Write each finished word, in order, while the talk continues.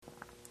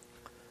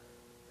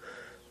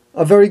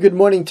A very good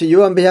morning to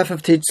you. On behalf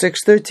of Teach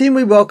 613,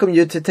 we welcome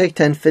you to take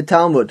 10th Fit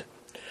Talmud.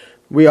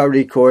 We are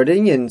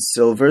recording in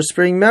Silver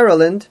Spring,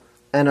 Maryland,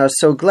 and are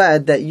so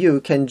glad that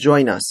you can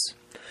join us.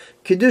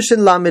 Kiddushin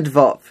Lamed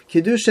Vav,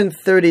 Kiddushin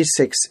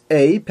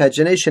 36a,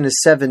 pagination is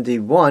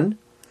 71.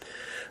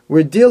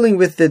 We're dealing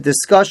with the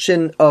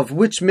discussion of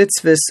which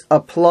mitzvahs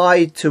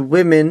apply to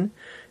women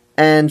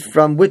and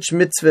from which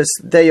mitzvahs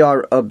they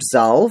are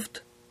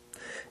absolved.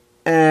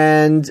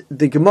 And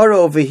the Gemara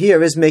over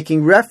here is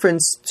making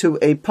reference to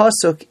a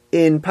pasuk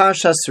in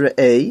Parshas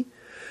Re'eh,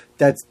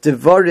 that's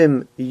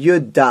Devarim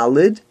Yud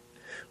Dalid,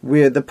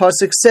 where the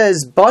pasuk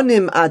says,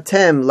 "Banim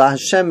atem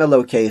laHashem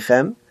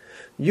Elokeichem,"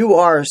 you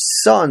are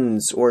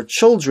sons or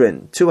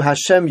children to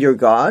Hashem your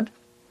God.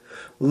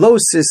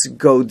 Losis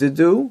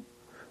godedu,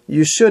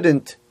 you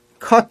shouldn't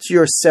cut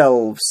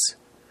yourselves.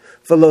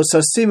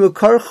 Velosasimu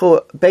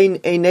karcho bein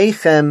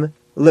einechem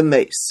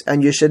lemes,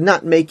 and you should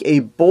not make a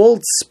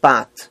bald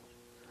spot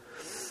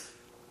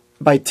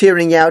by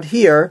tearing out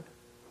here,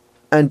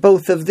 and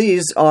both of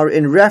these are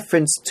in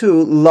reference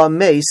to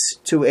lames,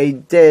 to a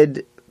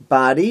dead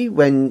body.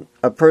 When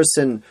a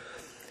person,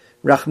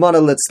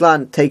 Rahmana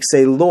litzlan, takes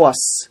a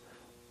loss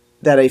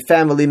that a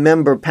family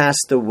member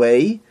passed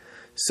away,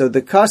 so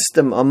the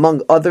custom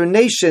among other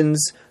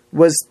nations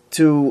was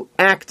to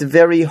act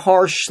very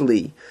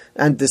harshly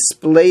and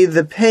display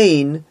the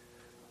pain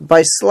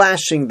by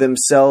slashing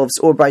themselves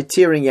or by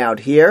tearing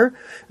out here.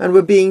 And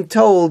we're being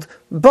told,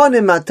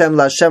 Banim atem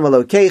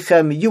laHashem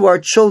Elokeichem, you are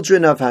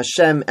children of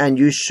Hashem and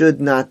you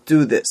should not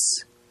do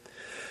this.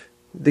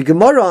 The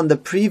Gemara on the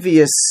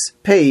previous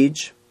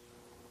page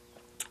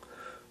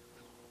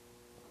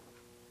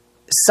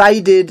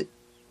cited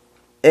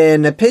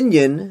an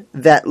opinion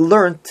that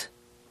learnt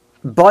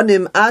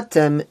Banim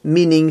atem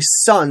meaning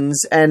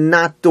sons and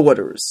not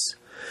daughters.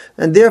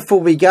 And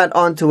therefore we got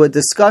onto a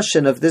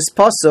discussion of this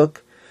pasuk.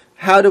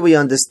 How do we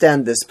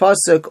understand this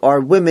pasuk? Are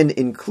women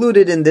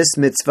included in this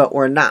mitzvah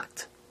or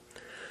not?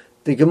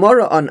 The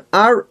Gemara on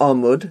our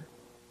Amud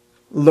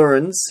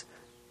learns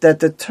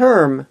that the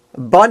term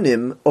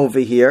banim over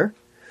here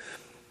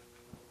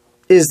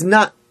is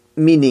not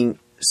meaning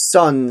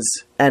sons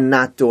and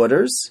not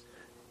daughters.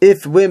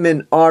 If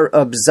women are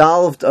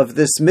absolved of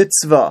this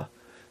mitzvah,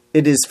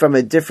 it is from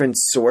a different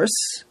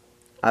source.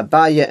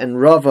 Abaya and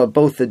Rava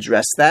both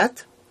address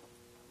that.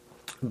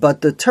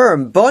 But the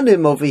term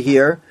banim over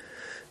here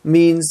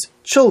means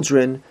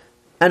children,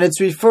 and it's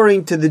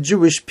referring to the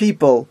Jewish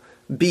people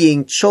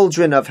being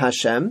children of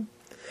Hashem.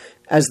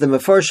 As the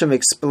Mefarshim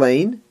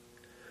explain,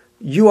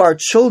 you are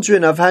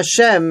children of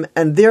Hashem,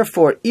 and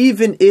therefore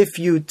even if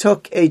you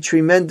took a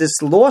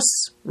tremendous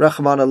loss,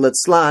 Rahmana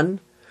litzlan,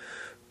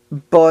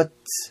 but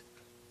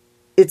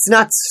it's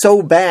not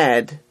so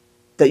bad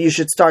that you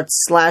should start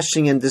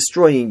slashing and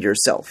destroying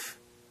yourself.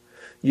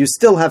 You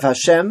still have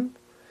Hashem,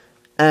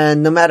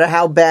 and no matter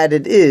how bad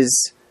it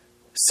is,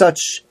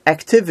 such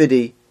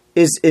activity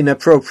is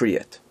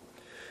inappropriate.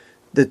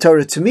 The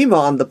Torah Tamima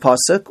on the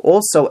pasuk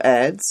also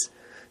adds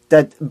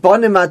that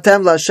Banim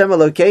atem laHashem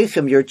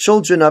Elokeichem, you're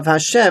children of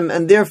Hashem,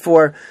 and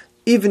therefore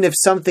even if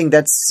something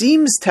that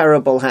seems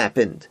terrible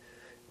happened,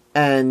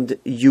 and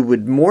you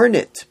would mourn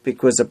it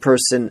because a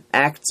person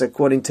acts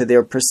according to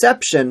their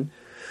perception,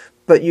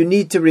 but you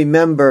need to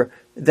remember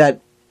that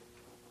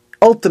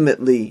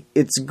ultimately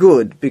it's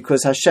good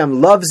because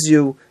Hashem loves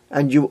you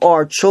and you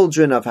are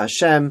children of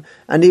Hashem,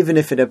 and even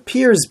if it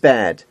appears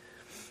bad,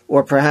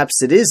 or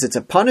perhaps it's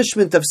a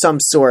punishment of some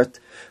sort,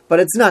 but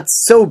it's not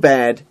so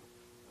bad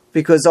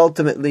because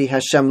ultimately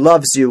Hashem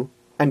loves you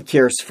and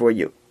cares for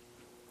you.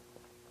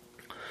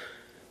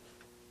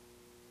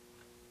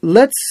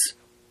 Let's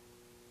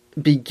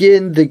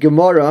begin the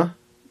Gemara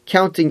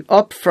counting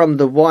up from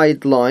the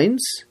wide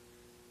lines,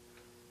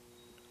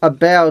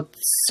 about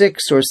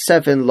 6 or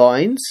 7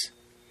 lines.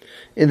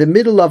 In the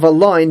middle of a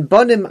line,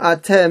 Banim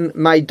atem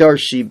my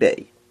darshi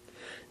bei.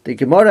 The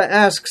Gemara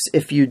asks,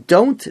 if you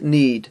don't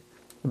need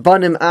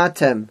Banim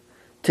atem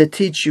to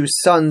teach you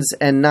sons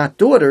and not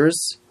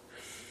daughters,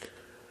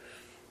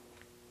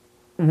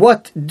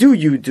 what do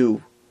you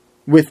do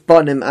with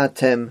Banim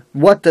atem?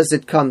 What does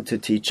it come to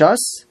teach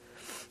us?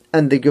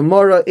 And the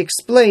Gemara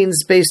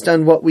explains, based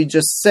on what we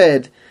just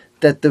said,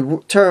 that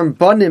the term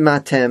Banim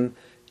atem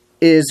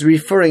is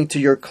referring to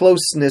your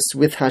closeness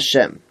with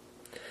Hashem.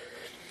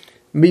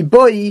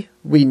 Miboi,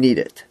 we need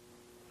it.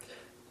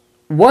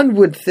 One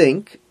would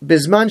think,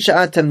 Bizman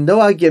sha'atem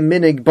noagim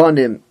minig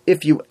banim,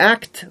 if you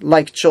act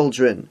like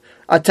children,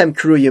 atem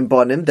kruyim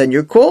banim, then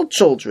you're called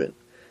children.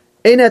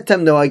 Ein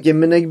atem noagim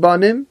minig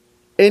banim,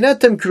 ein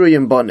atem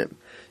kruyim banim.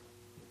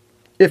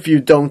 If you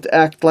don't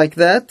act like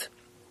that,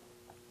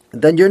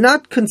 then you're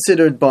not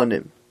considered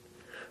banim.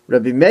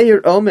 Rabbi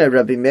Meir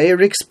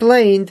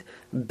explained,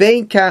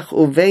 Bein kach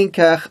uvein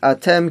kach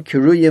atem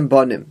kruyim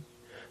banim.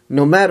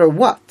 No matter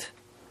what,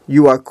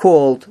 you are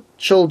called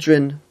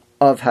children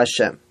of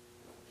Hashem.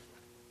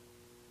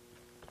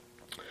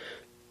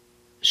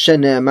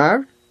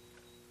 Shenemar,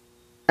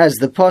 as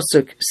the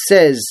pasuk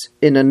says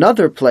in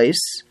another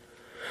place,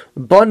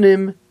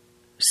 Banim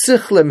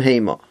sichlem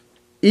hema.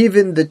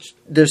 Even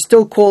they're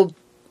still called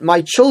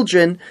my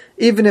children,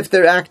 even if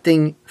they're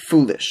acting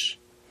foolish.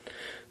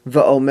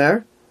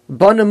 Va'omer,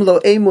 banim lo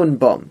emun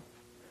bam.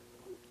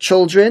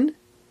 Children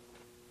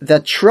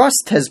that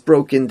trust has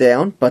broken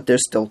down, but they're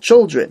still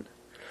children.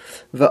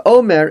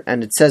 Va'omer,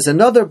 and it says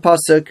another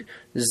pasuk,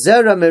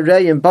 zera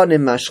mereyim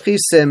banim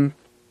mashchisim.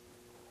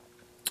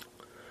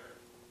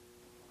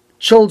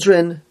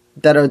 Children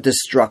that are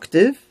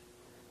destructive,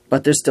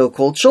 but they're still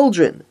called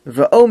children.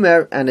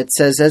 Va'omer, and it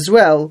says as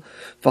well,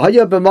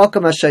 V'haya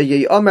b'makam asher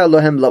ye'omer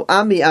lohem lo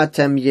ami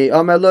atem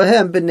ye'omer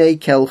lohem b'nei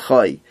kel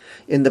chai.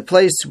 In the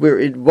place where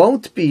it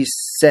won't be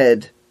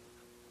said,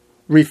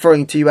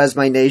 referring to you as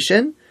my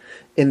nation,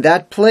 in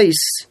that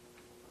place,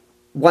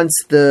 once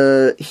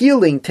the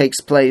healing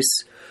takes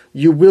place,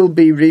 you will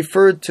be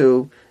referred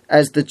to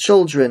as the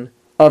children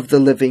of the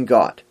living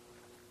God.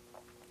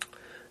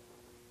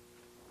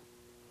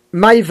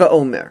 Mai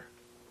va'omer.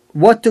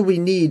 What do we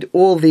need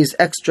all these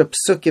extra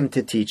psukim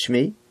to teach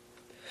me?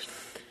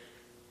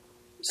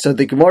 So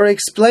the Gemara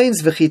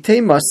explains,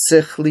 V'chitei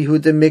masich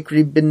lihuda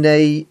mikri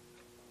b'nei.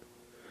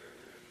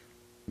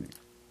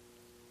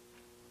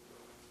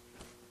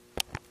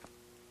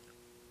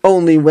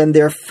 Only when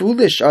they're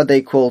foolish are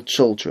they called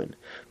children.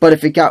 But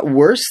if it got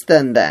worse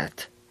than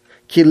that,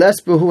 ki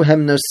lesbuhu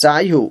hem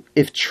nosaihu,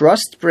 if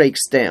trust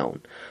breaks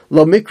down,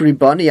 lo mikri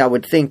bani, I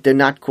would think they're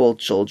not called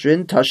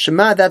children.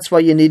 Tashema, that's why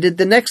you needed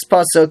the next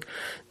pasuk.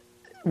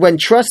 When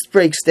trust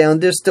breaks down,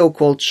 they're still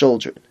called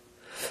children.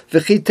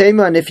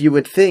 V'chitema, and if you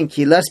would think,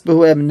 ki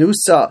lesbuhu hem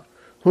nusa,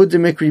 hu de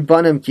mikri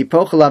banim, ki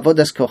pochel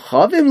avodas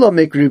kochavim lo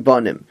mikri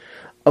banim.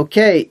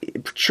 Okay,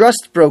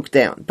 trust broke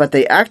down, but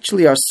they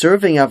actually are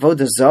serving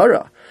avodah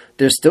zarah.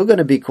 They're still going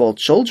to be called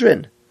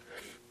children.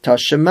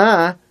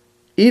 Tashema,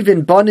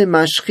 even banim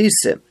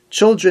mashchisim,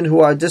 children who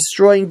are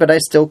destroying, but I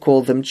still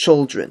call them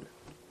children.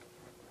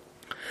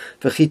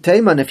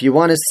 V'chiteiman, if you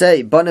want to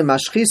say banim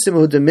mashchisim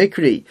hu de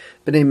mikri,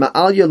 b'nei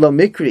ma'alya lo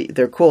mikri,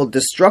 they're called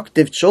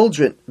destructive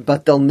children,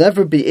 but they'll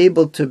never be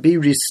able to be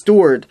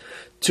restored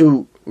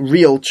to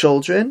real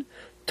children.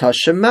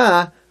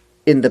 Tashema,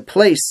 in the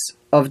place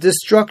of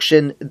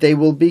destruction, they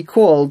will be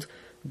called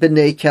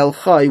b'nei kel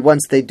chai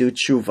once they do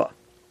tshuva.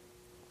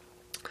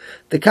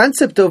 The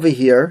concept over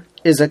here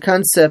is a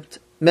concept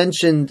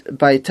mentioned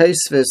by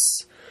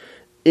Tosfos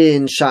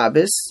in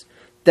Shabbos,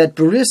 that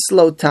Bris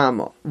Lo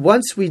Tamo,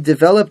 once we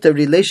developed a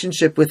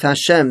relationship with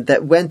Hashem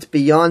that went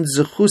beyond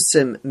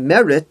Zechusim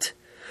merit,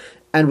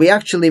 and we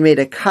actually made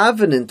a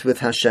covenant with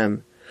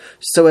Hashem,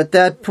 so at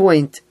that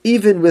point,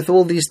 even with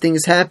all these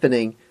things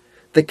happening,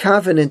 the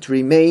covenant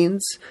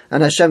remains,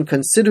 and Hashem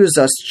considers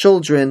us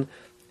children,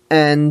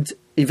 and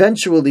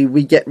eventually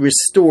we get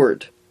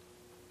restored.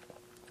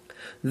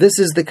 This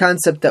is the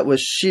concept that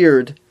was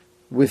shared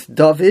with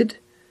David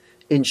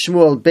in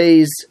Shmuel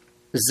Beis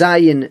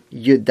Zayin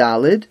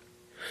Yudalid,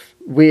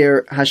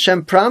 where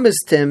Hashem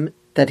promised him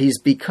that he's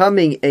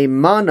becoming a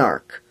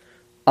monarch,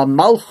 a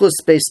Malchus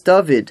Beis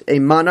David, a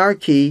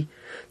monarchy,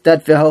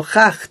 that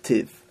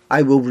Vehochachtiv,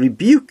 I will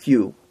rebuke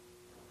you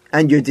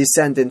and your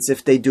descendants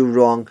if they do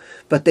wrong,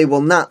 but they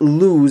will not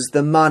lose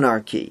the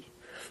monarchy.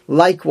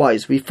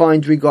 Likewise, we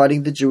find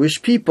regarding the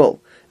Jewish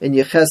people, in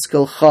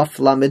Yecheskel Chaf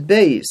Lamed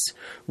Beis,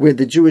 where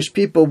the Jewish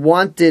people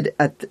wanted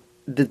at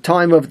the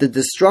time of the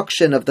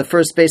destruction of the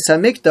first Beis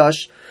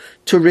HaMikdash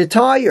to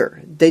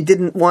retire. They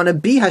didn't want to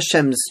be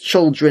Hashem's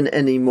children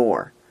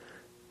anymore.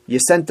 You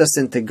sent us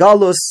into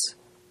Galus,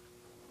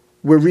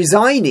 we're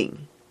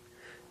resigning.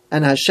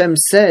 And Hashem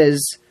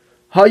says,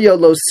 Haya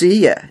lo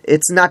siyeh,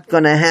 it's not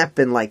going to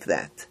happen like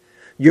that.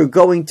 You're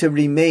going to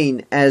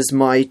remain as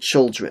my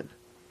children.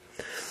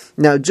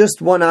 Now,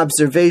 just one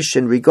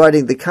observation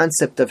regarding the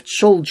concept of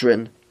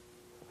children.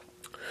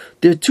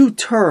 There are two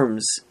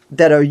terms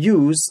that are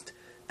used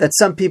that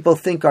some people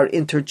think are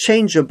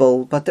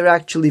interchangeable, but they're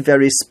actually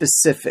very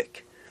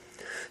specific.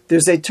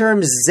 There's a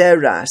term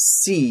zera,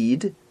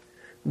 seed,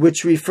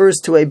 which refers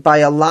to a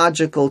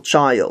biological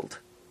child.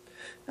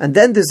 And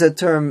then there's a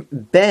term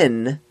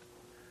ben,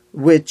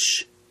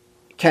 which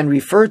can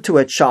refer to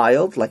a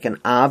child, like an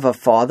av, a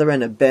father,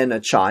 and a ben, a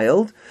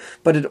child,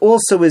 but it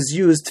also is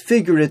used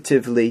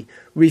figuratively,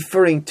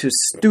 referring to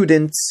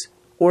students,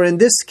 or in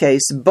this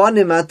case,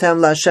 banim atam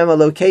laHashem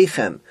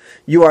Elokeichem,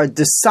 you are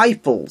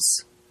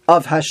disciples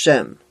of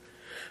Hashem.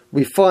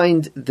 We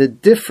find the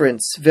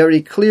difference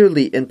very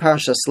clearly in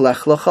Parshas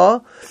Lech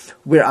Lecha,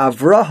 where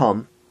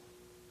Avraham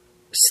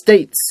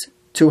states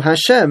to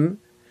Hashem,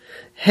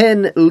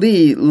 Hen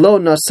li lo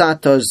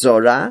nasata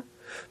zora,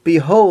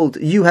 behold,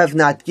 you have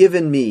not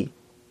given me,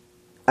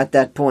 at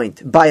that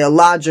point,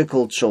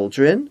 biological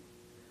children,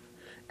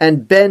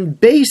 and ben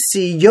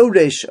beisi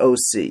yoresh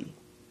osi,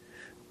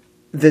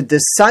 the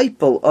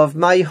disciple of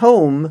my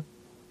home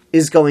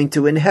is going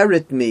to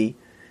inherit me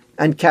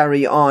and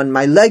carry on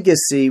my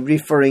legacy,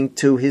 referring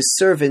to his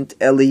servant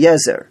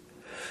Eliezer.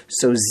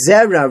 So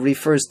Zerah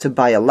refers to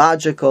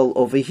biological.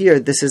 Over here,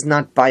 this is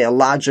not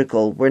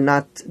biological. We're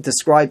not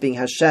describing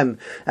Hashem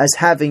as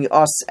having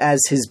us as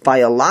his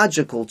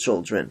biological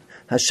children.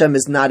 Hashem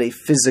is not a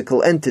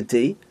physical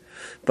entity,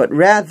 but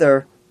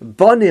rather,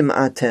 Banim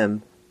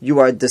Atem, you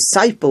are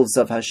disciples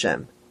of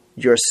Hashem.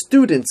 you're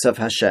students of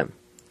Hashem.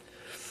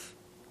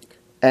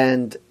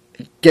 And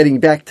getting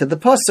back to the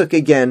pasuk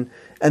again,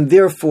 and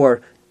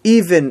therefore,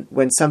 even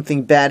when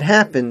something bad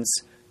happens,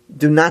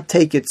 do not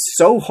take it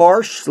so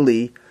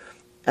harshly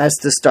as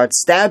to start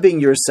stabbing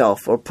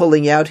yourself or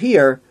pulling out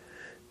here,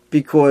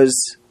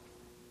 because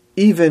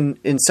even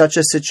in such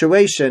a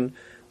situation,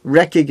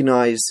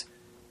 recognize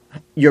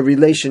your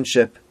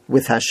relationship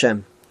with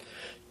Hashem.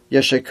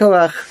 Yesher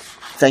Koach,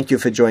 thank you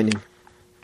for joining.